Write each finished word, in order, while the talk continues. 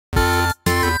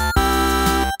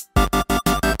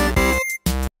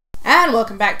And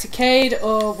welcome back to CADE,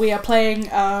 or we are playing,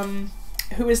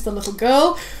 who is the little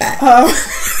girl?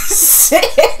 Sin.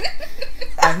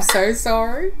 I'm so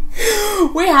sorry.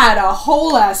 We had a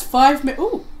whole ass 5 minutes.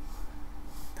 Ooh.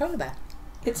 Polar bear.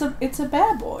 It's a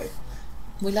bear boy.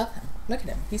 We love him. Look at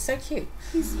him. He's so cute.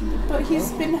 But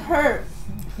he's been hurt.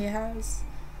 He has.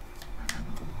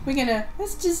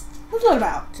 Let's let him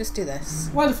out. Just do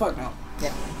this. Why the fuck not?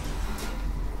 Yeah.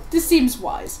 This seems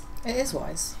wise. It is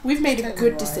wise. We've made It's a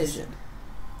totally good wise. decision.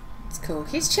 It's cool.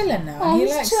 He's chilling now. Oh, He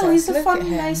he's likes chill. us. He's a Look fun, at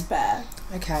him. nice bear.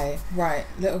 Okay, right.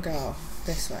 Little girl.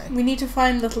 This way. We need to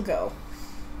find little girl.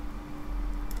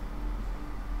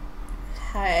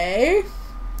 Hey.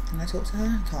 Can I talk to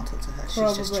her? I can't talk to her. She's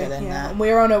Probably, just chilling yeah. there. And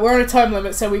we're on a time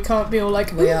limit, so we can't be all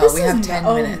like. We are. This We have isn't 10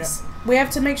 no. minutes. No. We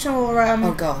have to make sure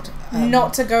Oh God.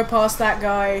 not to go past that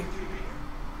guy.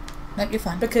 Nope, you're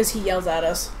fine. Because he yells at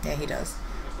us. Yeah, he does.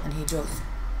 And he just.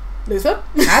 Luther?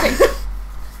 Howdy.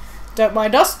 Don't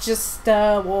mind us, just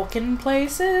walking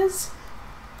places.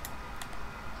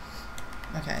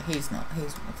 Okay, he's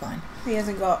fine. He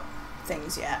hasn't got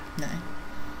things yet. No.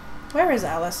 Where is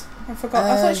Alice? I forgot.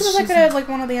 I thought she was like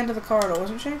one at the end of the corridor,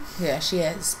 wasn't she? Yeah, she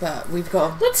is, but we've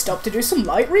got. Let's stop to do some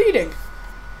light reading.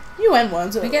 UN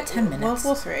ones. We get 10 minutes. World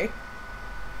War 3.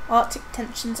 Arctic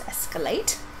tensions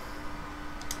escalate.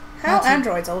 How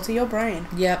androids alter your brain.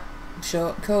 Yep.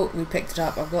 Sure. Cool. We picked it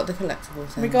up. I've got the collectible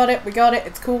thing. We got it.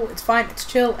 It's cool. It's fine. It's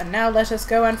chill. And now let us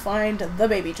go and find the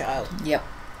baby child. Yep.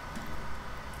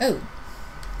 Oh.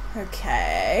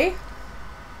 Okay.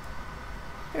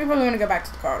 We probably want to go back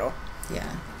to the corridor. Yeah,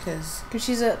 because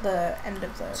she's at the end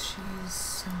of the.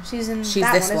 She's in she's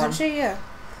that this one, isn't she? Yeah.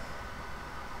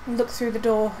 We look through the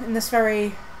door in this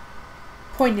very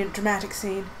poignant, dramatic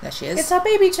scene. There she is. It's our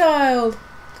baby child.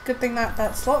 Good thing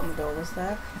that slot in the door was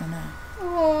there. I know.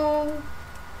 Oh.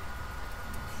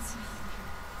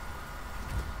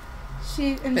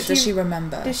 Does she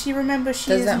remember? Does she remember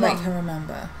she Does is that mum? make her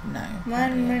remember? No. My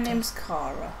name's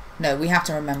Cara. No, we have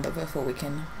to remember before we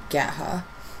can get her.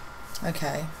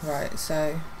 Okay, right,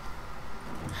 so...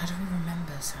 How do we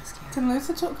remember Saskia? Can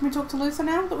we talk to Luther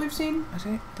now that we've seen? I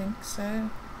don't think so.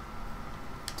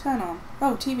 Turn on.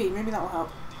 Oh, TV. Maybe that will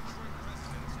help.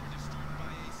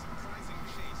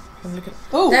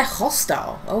 Oh! They're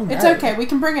hostile. Oh no. It's okay, we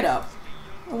can bring it up.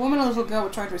 A woman and a little girl were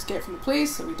trying to escape from the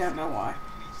police, so we don't know why.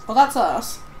 Well, that's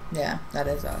us. Yeah, that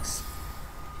is us.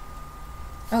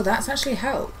 Oh, that's actually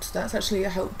helped. That's actually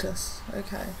helped us.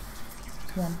 Okay.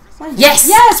 Come on. Yes!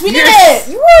 Yes, we did it!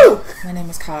 Woo! My name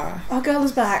is Cara. Our girl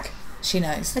is back. She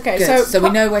knows. Okay, good. So we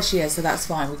know where she is, so that's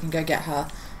fine. We can go get her.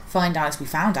 Find Alice. We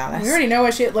found Alice. We already know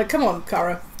where she is. Like, come on,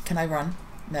 Cara. Can I run?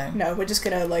 No. No, we're just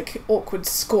gonna, like, awkward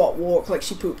squat walk like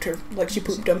she pooped him. She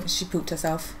pooped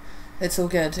herself. It's all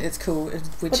good. It's cool. We're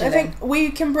but chilling. I think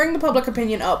we can bring the public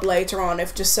opinion up later on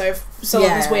so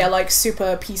long as we are, like,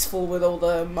 super peaceful with all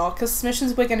the Marcus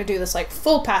missions. We're gonna do this, like,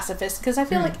 full pacifist, because I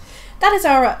feel like that is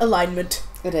our alignment.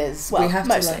 It is. Well, we have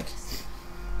mostly. to, like...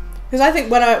 Because I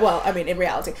think in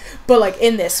reality. But, like,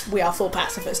 in this, we are full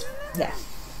pacifist. Yeah.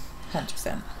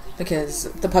 100%.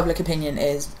 Because the public opinion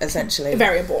is essentially...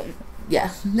 Very important.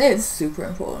 Yeah. It's super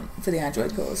important for the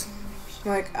android cause.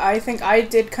 Like, I think I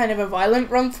did kind of a violent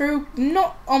run-through.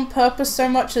 Not on purpose so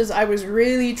much as I was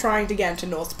really trying to get into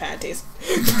North's panties.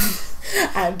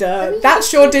 And that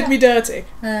sure did me dirty.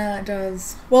 It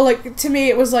does. Well, like, to me,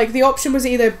 it was like the option was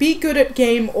either be good at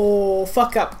game or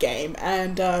fuck up game.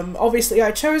 And obviously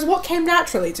I chose what came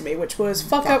naturally to me, which was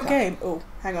fuck up game. Oh,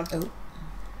 hang on. Oh.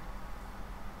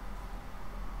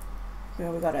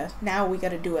 Well, now we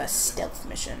gotta do a stealth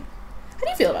mission. How do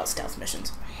you feel about stealth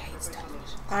missions? I hate stealth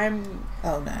missions.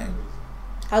 Oh no.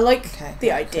 I like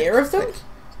the idea of them,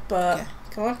 but yeah.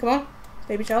 Come on,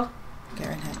 baby child. Get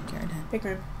her in here. Big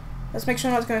room. Let's make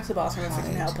sure not to go into the bathroom if we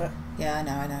can help it. Yeah, I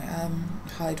know.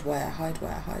 Hide where?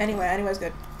 Anywhere's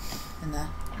good. In there.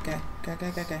 Go.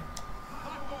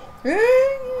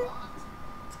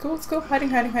 It's cool. Hiding.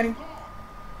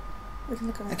 We can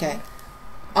look around. Okay.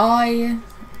 I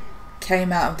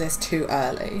came out of this too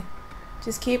early.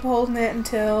 Just keep holding it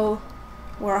until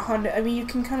we're 100. I mean, you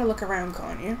can kind of look around,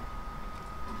 can't you?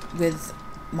 With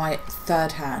my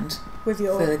third hand. With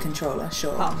your... For the controller,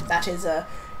 sure. Oh, that is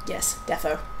yes,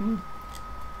 defo.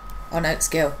 Oh no,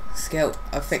 skill.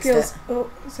 I fixed skills. it.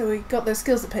 Oh, so we got the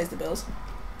skills that pays the bills.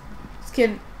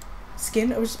 Skin.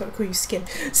 I was just about to call you Skin.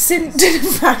 Sin did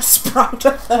in fact sprout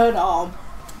a third arm.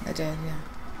 I did, yeah.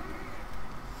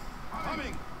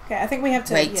 Okay, I think we have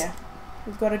to... Wait. Yeah.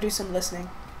 We've got to do some listening.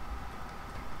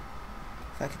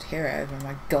 If I could hear it over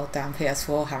my goddamn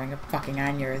PS4 having a fucking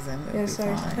aneurysm, it would be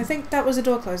fine. I think that was a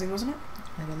door closing, wasn't it?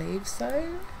 I believe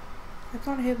so. I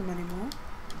can't hear them anymore.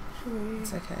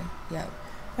 It's okay. Yeah.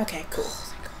 Okay, cool.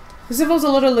 Oh my god. The civil's a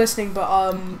little listening,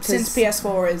 but since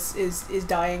PS4 is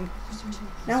dying.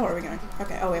 Now where are we going?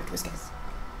 Okay, oh, we have to escape.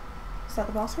 Is that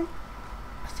the bathroom?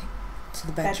 I think to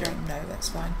the bedroom. No, that's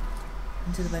fine.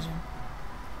 Into the bedroom.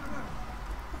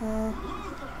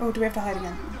 Oh, do we have to hide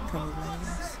again? Probably,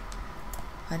 yes.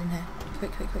 Hide in here.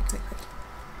 Quick.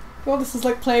 Well, this is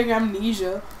like playing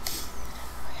Amnesia.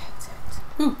 I hate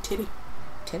it. Ooh, titty.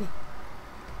 Titty.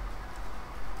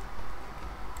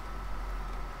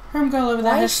 Homegirl over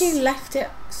there. Why has she left it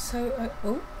so...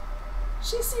 oh.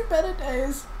 She's seen better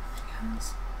days. She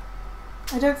has.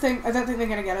 I don't think they're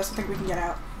gonna get us. I think we can get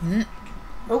out. Mm.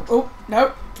 Oh,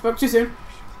 no. Spoke too soon.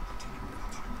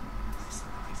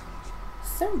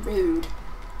 So rude.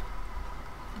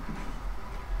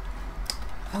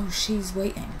 Oh, she's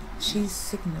waiting. She's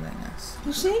signalling us.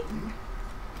 Is she? Is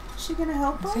she gonna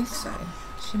help us? I think so.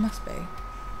 She must be.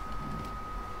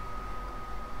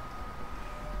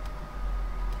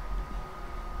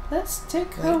 Let's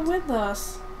take her with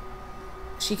us.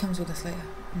 She comes with us later,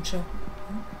 I'm sure.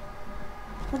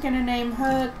 We're gonna name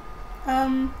her,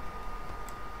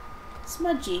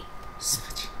 Smudgy.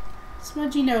 Smudgy.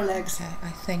 Smudgy No Legs. Okay,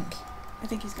 I think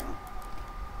he's gone.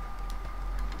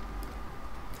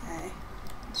 Okay.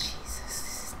 Jesus, this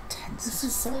is tense. This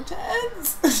is so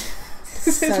tense. This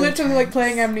is So literally tense. like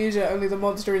playing Amnesia, only the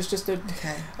monster is just a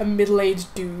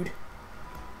middle-aged dude.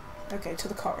 Okay, to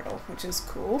the corridor, which is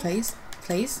cool. Please.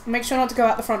 Make sure not to go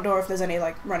out the front door if there's any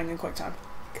like running in quick time,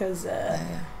 because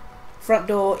Yeah. front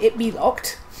door it be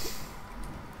locked.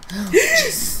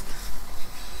 Jesus.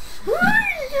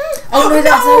 Oh no,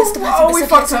 that's the bathroom. Oh, we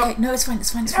It's okay, fucked it's up. okay. No, it's fine.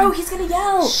 Oh, he's gonna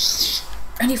yell. Shh.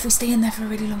 Only if we stay in there for a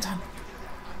really long time.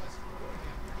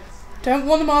 Don't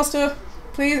warn the master.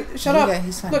 Please, shut There up. you go,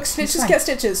 he's fine. Look, He's snitches fine. get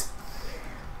stitches.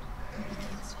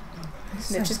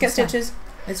 Snitches get It's fine. stitches.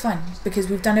 It's fine, because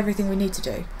we've done everything we need to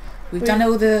do. We've done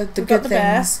all the got good the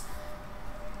things.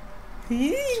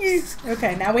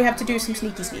 Okay, now we have to do some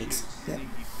sneaky sneaks. Yeah.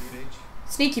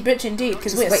 Sneaky bitch indeed,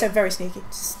 because Just we're wait. so very sneaky.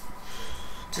 Just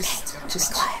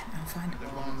quiet. I'm fine.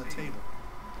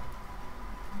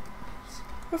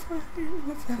 We're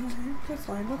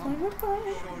fine.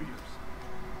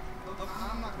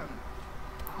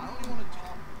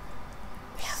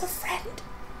 We have a friend.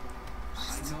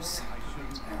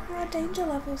 What are our danger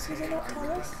levels? Does it not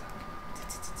tell us?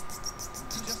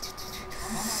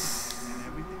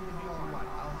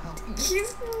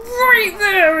 He's right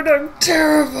there and I'm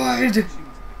terrified. Okay,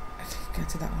 go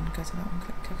to that one. Quick,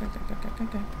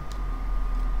 go.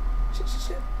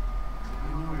 Shit.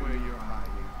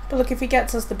 But look, if he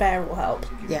gets us, the bear will help.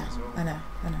 Yeah, I know.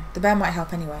 The bear might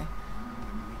help anyway.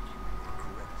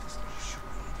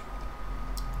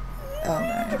 Oh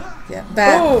no. Yeah,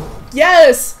 bear. Oh,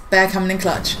 yes! Bear coming in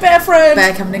clutch. Bear friend!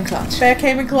 Bear coming in clutch. Bear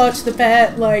came in clutch. The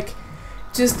bear, like,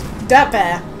 just, that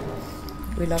bear.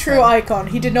 We love True bear. icon.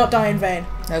 He did not die in vain.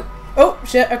 Nope. Oh,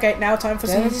 shit. Okay, now time for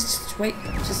Yeah, some... just wait.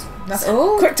 Just nothing.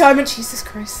 Oh, quick timing. Jesus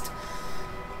Christ.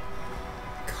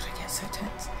 God, I get so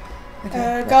tense.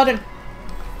 Okay, garden.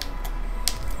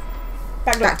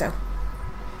 Back door. back door.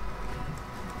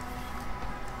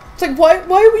 It's like,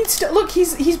 why are we still... Look,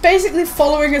 he's basically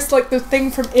following us like the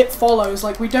thing from It Follows.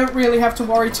 Like, we don't really have to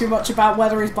worry too much about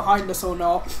whether he's behind us or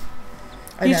not.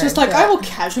 He's just like, I will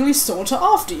casually saunter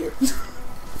after you.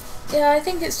 Yeah, I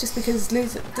think it's just because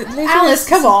Luther Alice,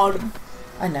 come on.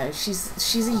 I know, she's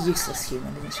a useless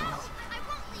human, isn't she?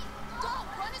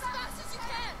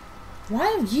 Why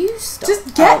have you stopped?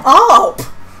 Just get up!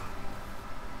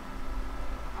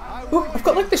 Ooh, I've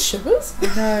got like the shivers.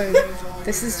 No,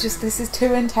 this is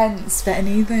too intense for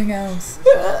anything else.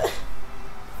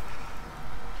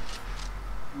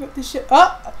 Got the shit.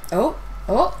 Oh!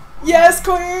 Oh! Yes,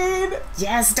 queen!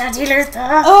 Yes, Daddy Luther!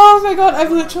 Oh my god,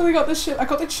 I've literally got this shit. I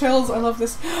got the chills. I love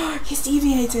this. He's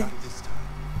deviating.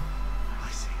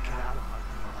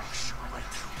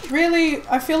 Really,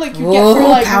 I feel like you get through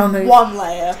like one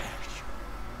layer.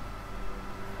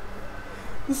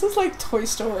 This is like Toy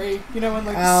Story, you know, when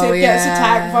like Sid gets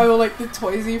attacked by all like the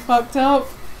toys he fucked up.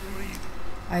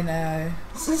 I know.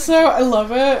 This is so, I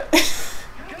love it.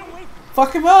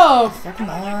 Fuck him up. Fuck him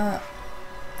up.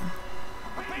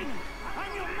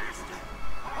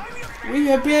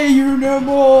 We obey you no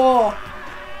more.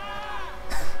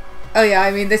 Oh yeah,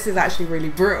 I mean this is actually really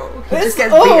brutal. He just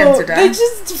gets beaten to death. They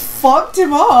just fucked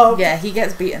him up. Yeah, he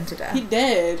gets beaten to death. He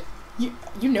did. You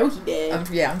know he did.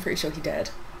 I'm pretty sure he did.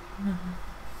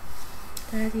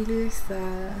 Daddy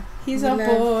Luther. He's our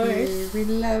boy. You. We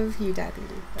love you, Daddy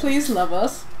Luther. Please love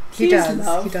us. He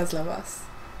does. He does love us.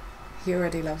 He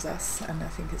already loves us, and I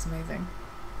think it's amazing.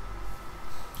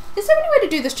 Is there any way to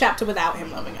do this chapter without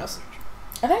him loving us?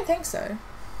 I don't think so.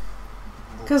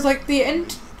 Because, like, the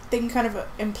end thing kind of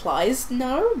implies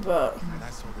no, but...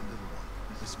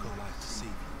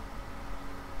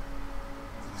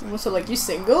 Also, like, you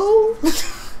single?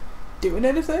 Doing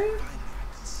anything?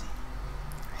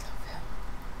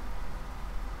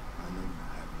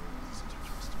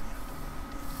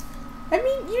 I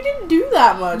mean, you didn't do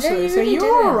that much, though, so you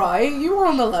were alright. You were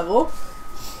on the level.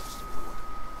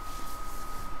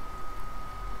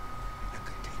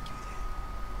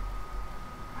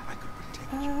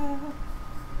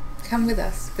 Come with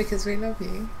us, because we love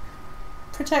you.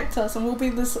 Protect us, and we'll be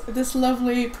this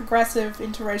lovely, progressive,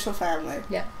 interracial family.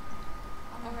 Yeah.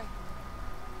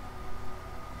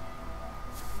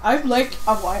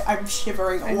 I'm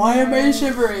shivering. Why am I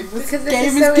shivering? This game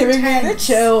is so giving intense. me the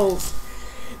chills.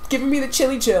 It's giving me the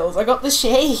chilly chills. I got the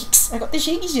shakes. I got the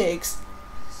Shakey-Shakes.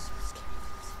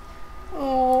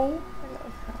 Oh.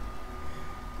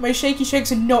 My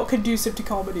Shakey-Shakes are not conducive to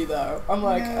comedy, though. I'm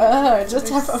like, I'm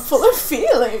full of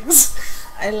feelings.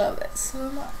 I love it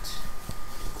so much.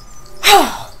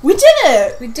 We did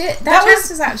it! We did. That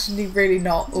was actually really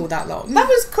not all that long. That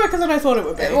was quicker than I thought it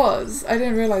would be. It was. I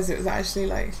didn't realise it was actually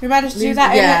like... We managed to do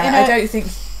that I don't think...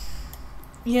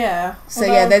 Yeah. So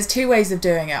yeah, there's two ways of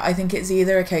doing it. I think it's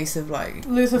either a case of like...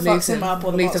 Luther fucks him up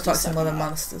or the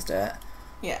monsters do it.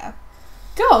 Yeah.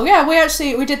 Cool, yeah,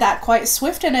 we did that quite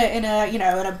swift in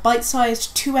a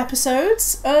bite-sized 2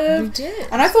 episodes. We did.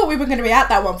 And I thought we were going to be at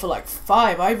that one for like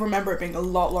 5. I remember it being a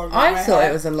lot longer. I thought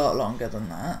it was a lot longer than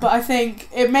that. But I think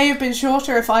it may have been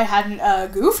shorter if I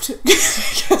hadn't goofed.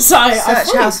 Because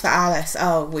Search House for Alice.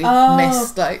 Oh, we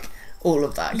missed like all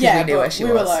of that because we knew where she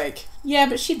was. We were like, yeah,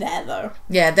 but she's there though.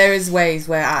 Yeah, there is ways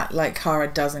where like Kara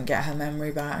doesn't get her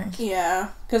memory back. Yeah,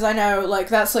 because I know like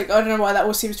that's like I don't know why that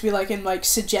all seems to be like in like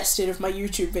suggested of my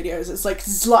YouTube videos. It's like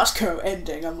Zlatko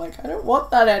ending. I'm like I don't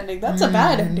want that ending. That's a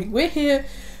bad ending. We're here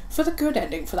for the good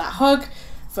ending, for that hug,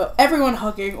 for everyone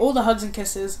hugging, all the hugs and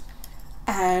kisses.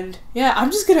 And yeah,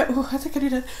 I'm just gonna. Oh, I think I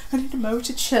need a moment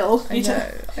to chill. I need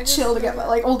to chill to get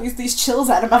like all these chills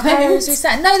out of my head.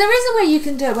 Reset. No, there is a way you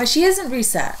can do it where she isn't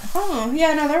reset. Oh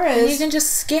yeah, no, there is. You can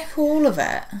just skip all of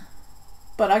it.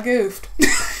 But I goofed.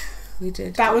 We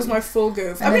did. That was my full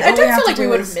goof. I mean, I don't feel like we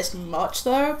would have missed much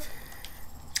though.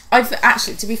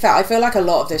 Actually, to be fair, I feel like a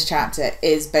lot of this chapter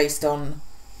is based on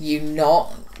you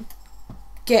not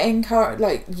getting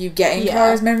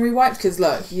Kara's memory wiped, because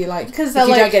look, you like, if you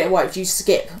don't get it wiped, you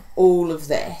skip all of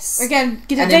this again,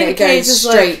 and then it goes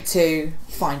straight to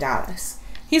find Alice.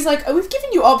 He's like, oh, we've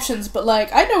given you options, but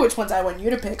like I know which ones I want you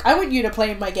to pick. I want you to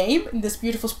play my game in this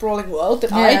beautiful sprawling world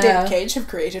that I, David Cage, have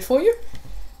created for you.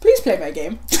 Please play my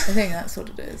game. I think that's what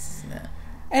it is, isn't it?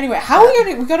 Anyway, how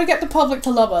are we gotta get the public to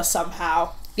love us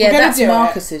somehow. Yeah, that's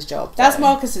Marcus's job. That's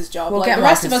Marcus's job. We'll get the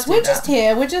rest of us, we're just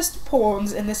here. We're just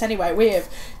pawns in this anyway. We have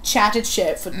chatted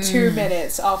shit for 2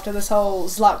 minutes after this whole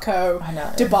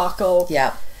Zlatko debacle.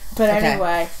 Yeah. But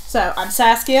anyway, so I'm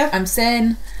Saskia. I'm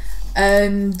Sin.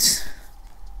 And...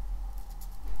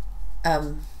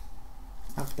 I've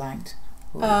blanked.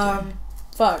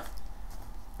 Fuck.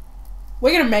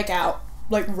 We're gonna make out,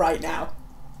 like, right now.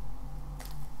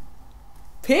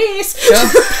 Peace!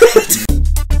 Sure.